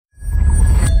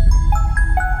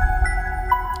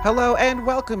Hello and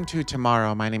welcome to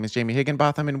TMRO. My name is Jamie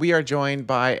Higginbotham, and we are joined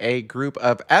by a group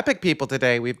of epic people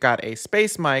today. We've got a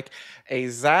Space Mike, a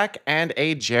Zach, and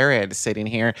a Jared sitting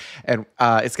here, and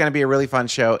it's going to be a really fun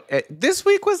show. This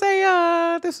week was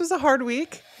a hard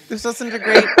week. This wasn't a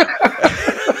great.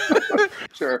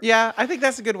 Sure. Yeah, I think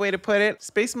that's a good way to put it.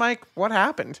 Space Mike, what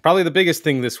happened? Probably the biggest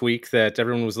thing this week that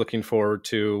everyone was looking forward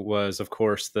to was, of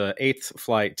course, the 8th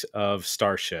flight of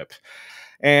Starship.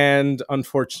 And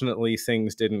unfortunately,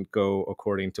 things didn't go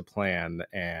according to plan,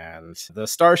 and the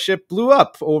Starship blew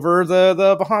up over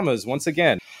the Bahamas once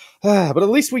again. But at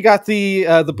least we got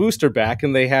the booster back,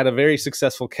 and they had a very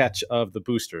successful catch of the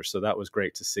booster, so that was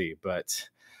great to see. But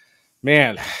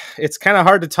man, it's kind of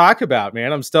hard to talk about,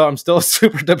 man. I'm still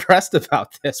super depressed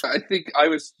about this. I think I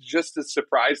was just as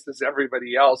surprised as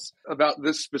everybody else about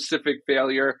this specific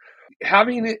failure.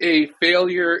 Having a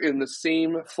failure in the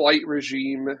same flight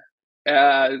regime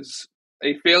as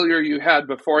a failure you had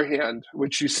beforehand,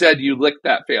 which you said you licked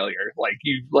that failure, like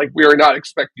we were not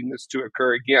expecting this to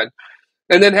occur again,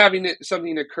 and then having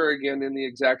something occur again in the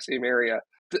exact same area.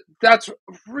 That's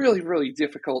really, really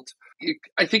difficult.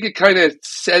 I think it kind of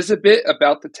says a bit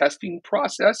about the testing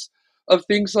process of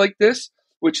things like this,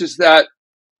 which is that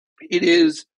it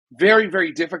is very,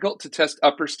 very difficult to test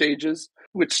upper stages,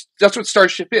 which that's what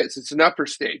Starship is. It's an upper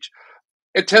stage.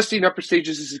 And testing upper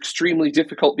stages is extremely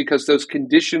difficult because those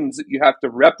conditions that you have to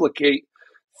replicate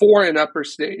for an upper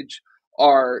stage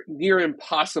are near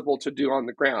impossible to do on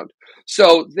the ground.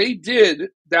 So they did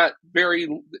that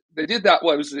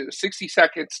what was it, a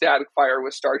 60-second static fire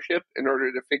with Starship in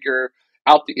order to figure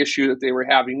out the issue that they were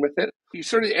having with it. You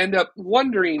sort of end up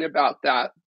wondering about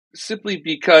that simply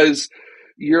because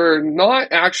you're not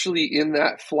actually in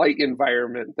that flight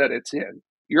environment that it's in.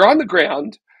 You're on the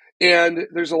ground, and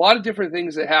there's a lot of different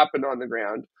things that happen on the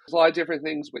ground. There's a lot of different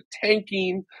things with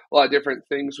tanking, a lot of different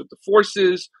things with the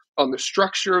forces, on the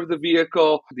structure of the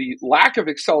vehicle, the lack of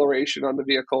acceleration on the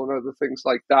vehicle, and other things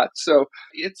like that. So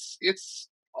it's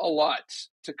a lot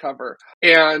to cover.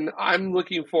 And I'm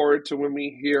looking forward to when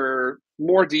we hear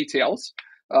more details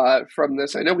from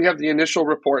this. I know we have the initial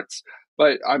reports,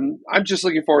 but I'm just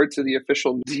looking forward to the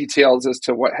official details as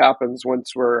to what happens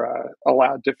once we're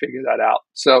allowed to figure that out.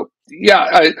 So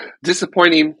yeah,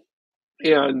 disappointing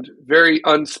and very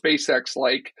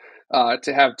un-SpaceX-like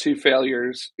to have two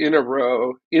failures in a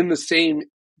row in the same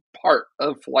part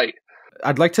of flight.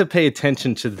 I'd like to pay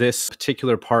attention to this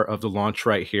particular part of the launch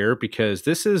right here, because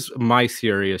this is my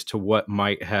theory as to what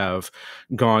might have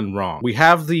gone wrong. We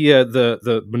have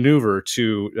the maneuver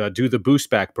to do the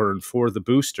boost back burn for the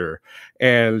booster,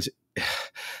 and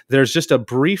there's just a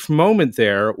brief moment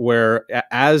there where,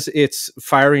 as it's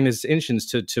firing its engines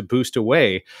to boost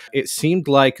away, it seemed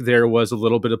like there was a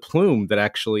little bit of plume that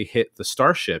actually hit the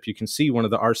Starship. You can see one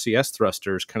of the RCS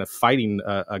thrusters kind of fighting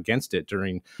against it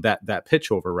during that pitch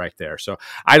over right there. So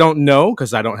I don't know,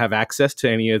 because I don't have access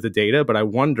to any of the data, but I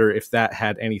wonder if that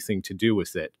had anything to do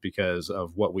with it because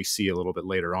of what we see a little bit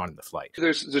later on in the flight.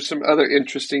 There's some other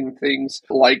interesting things,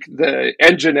 like the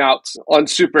engine outs on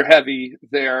Super Heavy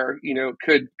there. You know,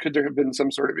 could there have been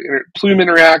some sort of plume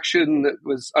interaction that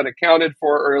was unaccounted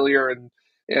for earlier, and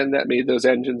that made those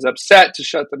engines upset to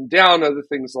shut them down, other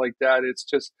things like that. It's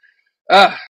just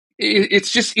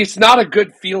it's not a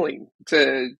good feeling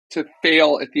to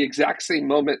fail at the exact same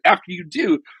moment after you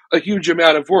do a huge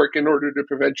amount of work in order to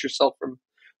prevent yourself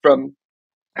from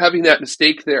having that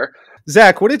mistake there.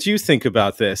 Zach, what did you think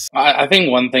about this? I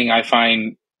think one thing I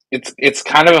find it's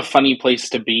kind of a funny place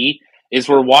to be is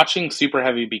we're watching Super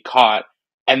Heavy be caught,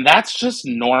 and that's just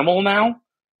normal now.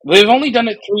 They've only done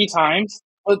it 3 times,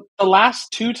 but the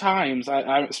last 2 times,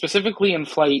 I specifically in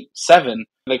Flight 7,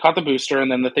 they caught the booster,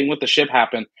 and then the thing with the ship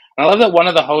happened. And I love that one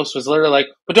of the hosts was literally like,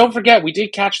 but don't forget, we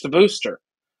did catch the booster.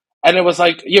 And it was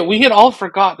like, yeah, we had all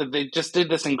forgot that they just did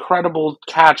this incredible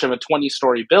catch of a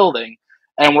 20-story building,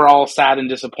 and we're all sad and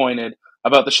disappointed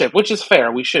about the ship, which is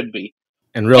fair. We should be.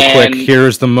 And quick,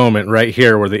 here's the moment right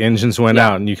here where the engines went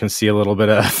out, and you can see a little bit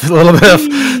of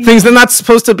things that are not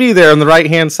supposed to be there on the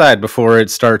right-hand side before it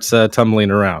starts tumbling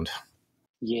around.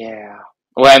 Yeah.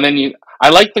 Well, and then I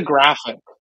like the graphic.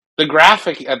 The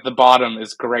graphic at the bottom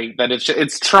is great. That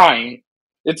it's trying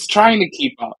to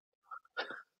keep up.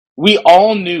 We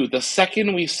all knew the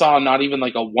second we saw not even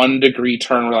like a 1-degree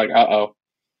turn, we're like, uh-oh.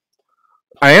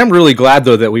 I am really glad,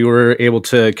 though, that we were able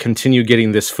to continue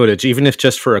getting this footage, even if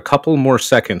just for a couple more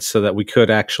seconds, so that we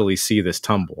could actually see this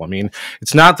tumble. I mean,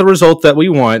 it's not the result that we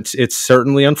want. It's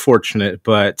certainly unfortunate,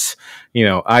 but, you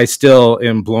know, I still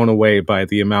am blown away by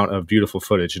the amount of beautiful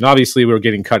footage. And obviously we were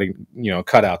getting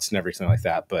cutouts and everything like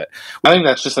that. But I think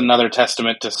that's just another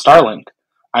testament to Starlink.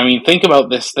 I mean, think about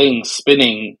this thing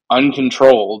spinning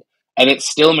uncontrolled, and it's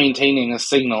still maintaining a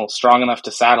signal strong enough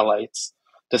to satellites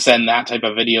to send that type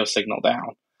of video signal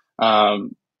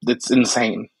down. It's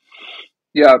insane.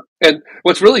 Yeah, and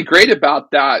what's really great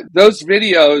about that, those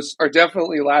videos are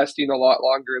definitely lasting a lot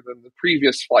longer than the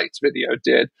previous flight's video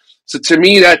did. So to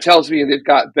me, that tells me they've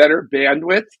got better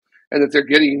bandwidth and that they're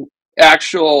getting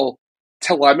actual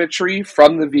telemetry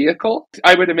from the vehicle.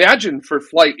 I would imagine for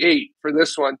Flight 8, for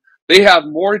this one, they have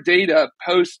more data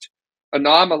post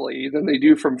anomaly than they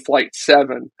do from Flight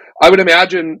 7. I would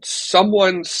imagine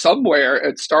someone somewhere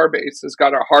at Starbase has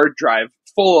got a hard drive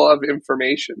full of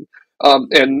information.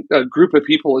 And a group of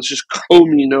people is just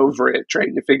combing over it,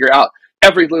 trying to figure out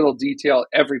every little detail,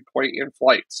 every point in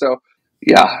flight. So,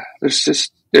 yeah, this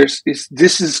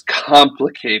is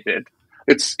complicated.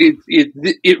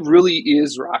 It really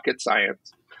is rocket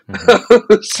science.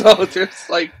 Mm-hmm. So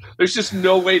there's just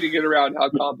no way to get around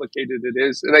how complicated it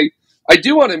is. And I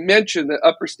do want to mention that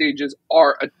upper stages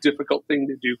are a difficult thing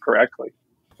to do correctly.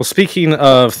 Well, speaking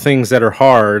of things that are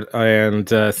hard and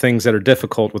things that are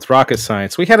difficult with rocket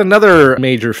science, we had another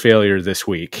major failure this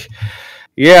week.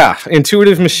 Yeah,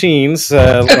 Intuitive Machines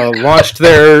launched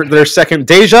their second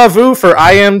deja vu for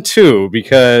IM-2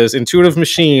 because Intuitive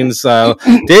Machines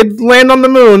did land on the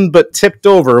moon but tipped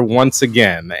over once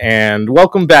again. And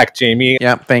welcome back, Jamie.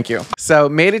 Yeah, thank you. So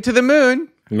made it to the moon.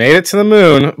 Made it to the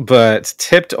moon, but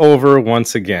tipped over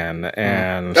once again.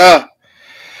 And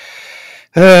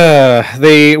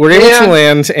they were able to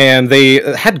land, and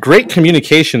they had great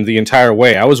communication the entire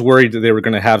way. I was worried that they were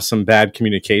going to have some bad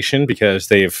communication because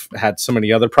they've had so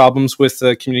many other problems with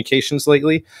communications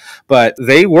lately. But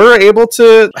they were able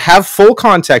to have full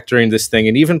contact during this thing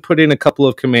and even put in a couple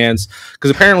of commands because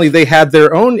apparently they had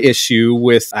their own issue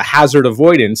with a hazard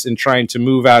avoidance in trying to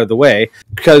move out of the way.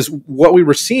 Because what we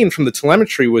were seeing from the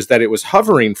telemetry was that it was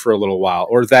hovering for a little while,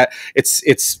 or that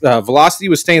its velocity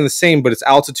was staying the same, but its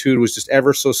altitude was just ever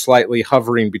so slightly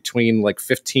hovering between like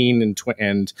 15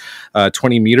 and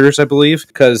 20 meters, I believe,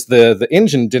 because the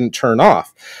engine didn't turn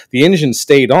off. The engine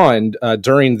stayed on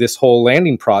during this whole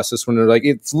landing process when they're like,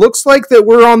 it looks like that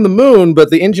we're on the moon,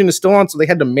 but the engine is still on, so they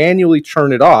had to manually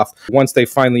turn it off. Once they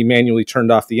finally manually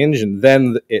turned off the engine,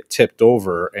 then it tipped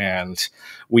over, and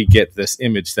we get this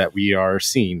image that we are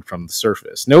seeing from the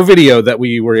surface. No video that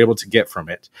we were able to get from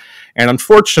it. And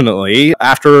unfortunately,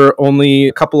 after only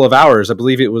a couple of hours, I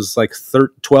believe it was like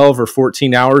 12 or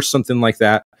 14 hours, something like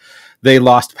that, they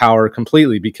lost power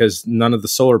completely because none of the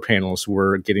solar panels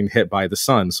were getting hit by the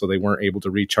sun, so they weren't able to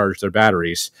recharge their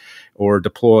batteries or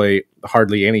deploy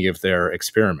hardly any of their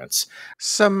experiments.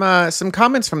 Some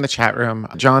comments from the chat room.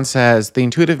 John says the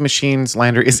Intuitive Machines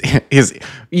lander is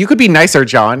you could be nicer,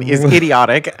 John, is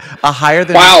idiotic. A higher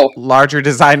than larger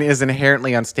design is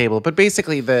inherently unstable. But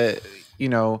basically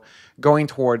going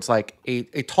towards like a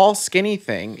tall, skinny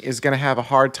thing is going to have a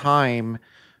hard time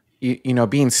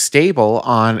being stable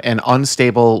on an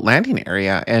unstable landing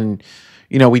area. And,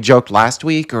 we joked last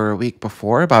week or a week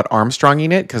before about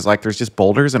Armstronging it because, like, there's just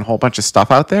boulders and a whole bunch of stuff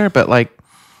out there. But, like,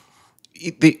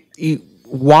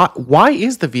 why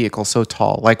is the vehicle so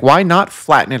tall? Like, why not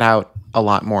flatten it out a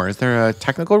lot more? Is there a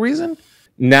technical reason?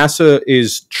 NASA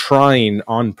is trying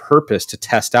on purpose to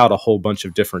test out a whole bunch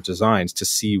of different designs to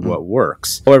see what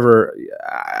works. However,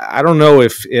 I don't know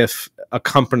if a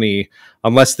company,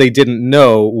 unless they didn't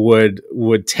know,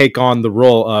 would take on the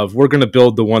role of, we're going to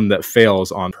build the one that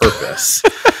fails on purpose.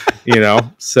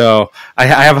 So I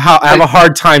have a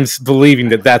hard time believing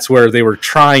that that's where they were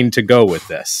trying to go with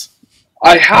this.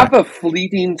 I have a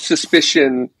fleeting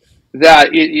suspicion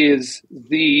that it is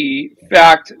the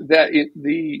fact that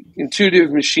the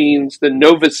Intuitive Machines, the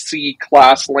Nova C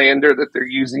class lander that they're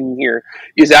using here,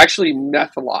 is actually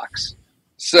methalox.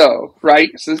 So, right?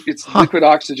 So it's liquid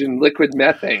oxygen, liquid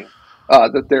methane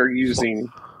that they're using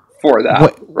for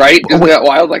that, right? Isn't that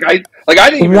wild? Like I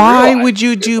didn't even Why would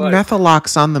you do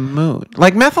methalox on the moon?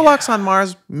 Like, methalox on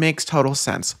Mars makes total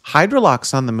sense.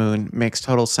 Hydrolox on the moon makes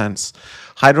total sense.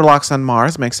 Hydrolox on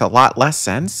Mars makes a lot less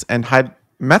sense, and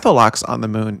methalox on the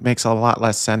moon makes a lot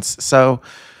less sense. So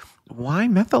why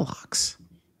methalox?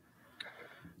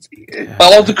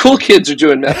 All the cool kids are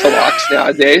doing methalox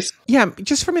nowadays. Yeah,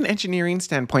 just from an engineering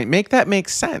standpoint, make that make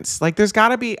sense. Like, there's got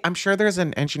to be, I'm sure there's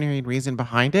an engineering reason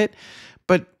behind it.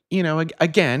 But,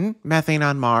 again, methane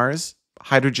on Mars,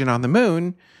 hydrogen on the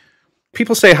moon.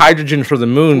 People say hydrogen for the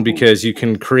moon because you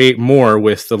can create more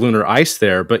with the lunar ice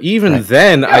there. But even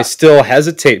then, I still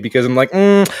hesitate because I'm like,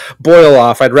 boil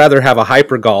off. I'd rather have a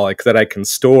hypergolic that I can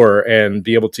store and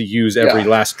be able to use every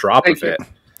last drop of it.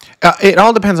 It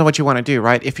all depends on what you want to do,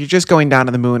 right? If you're just going down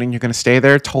to the moon and you're going to stay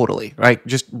there, totally, right?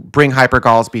 Just bring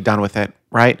hypergols, be done with it,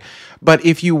 right? But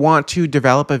if you want to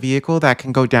develop a vehicle that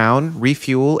can go down,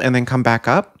 refuel, and then come back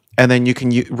up, and then you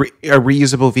can a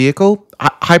reusable vehicle,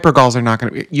 hypergalls are not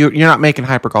going to. You're not making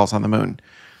hypergalls on the moon,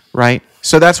 right?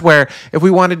 So that's where if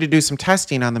we wanted to do some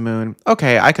testing on the moon,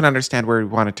 okay, I can understand where we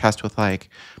want to test with like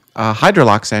a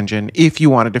Hydrolox engine if you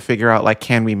wanted to figure out like,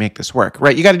 can we make this work,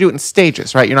 right? You got to do it in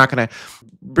stages, right? You're not going to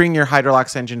bring your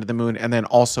Hydrolox engine to the moon and then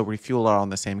also refuel it on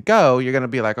the same go. You're going to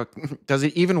be like, okay, does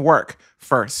it even work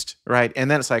first, right? And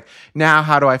then it's like, now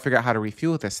how do I figure out how to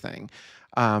refuel this thing?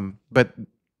 But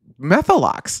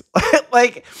Methalox,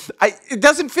 like, it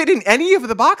doesn't fit in any of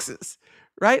the boxes,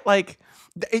 right? Like,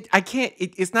 I can't.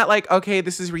 It's not like, okay,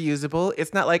 this is reusable.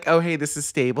 It's not like, oh, hey, this is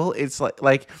stable. It's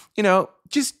like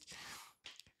just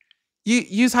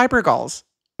use hypergalls.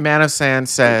 Man of Sand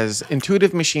says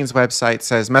Intuitive Machines website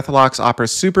says Methalox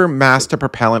offers super mass to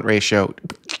propellant ratio.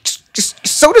 Just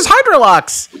so does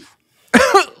Hydrolox.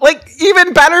 Like,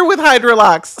 even better with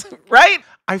Hydrolox, right?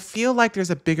 I feel like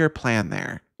there's a bigger plan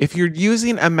there. If you're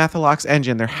using a Methalox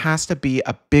engine, there has to be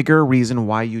a bigger reason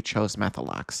why you chose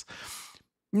Methalox.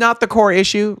 Not the core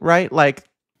issue, right? Like,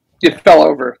 it fell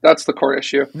over. That's the core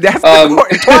issue. That's the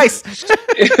core twice.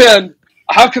 And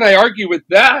how can I argue with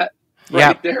that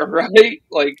right there, right?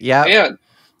 Like, man.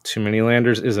 Too many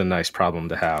landers is a nice problem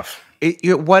to have.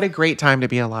 What a great time to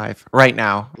be alive right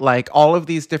now. Like, all of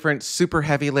these different super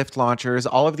heavy lift launchers,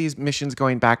 all of these missions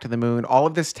going back to the moon, all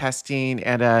of this testing,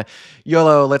 and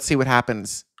YOLO, let's see what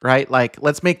happens, right? Like,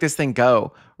 let's make this thing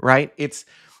go, right? It's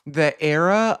the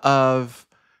era of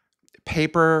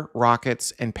paper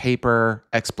rockets and paper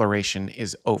exploration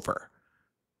is over,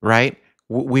 right?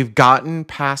 We've gotten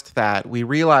past that. We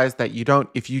realize that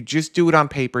if you just do it on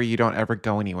paper, you don't ever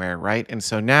go anywhere, right? And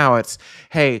so now it's,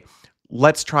 hey,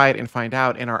 let's try it and find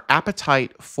out. And our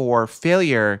appetite for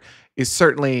failure is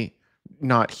certainly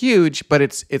not huge, but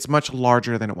it's much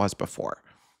larger than it was before.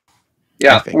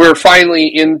 Yeah, we're finally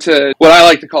into what I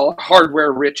like to call a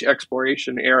hardware-rich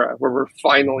exploration era, where we're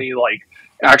finally like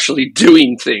actually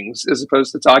doing things as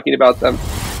opposed to talking about them.